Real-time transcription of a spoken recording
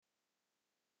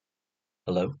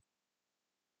Hello?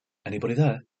 Anybody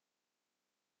there?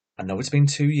 I know it's been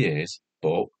 2 years,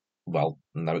 but, well,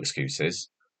 no excuses.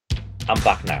 I'm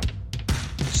back now.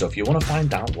 So if you want to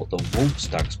find out what the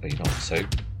Wolfstag's been up to,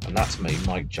 and that's me,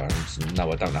 Mike Jones, and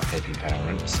no, I don't have hippie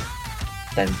parents,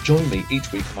 then join me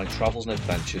each week on my travels and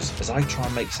adventures as I try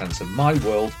and make sense of my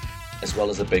world as well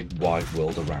as the big wide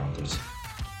world around us.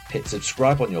 Hit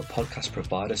subscribe on your podcast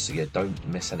provider so you don't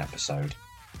miss an episode,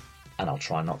 and I'll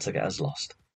try not to get us lost.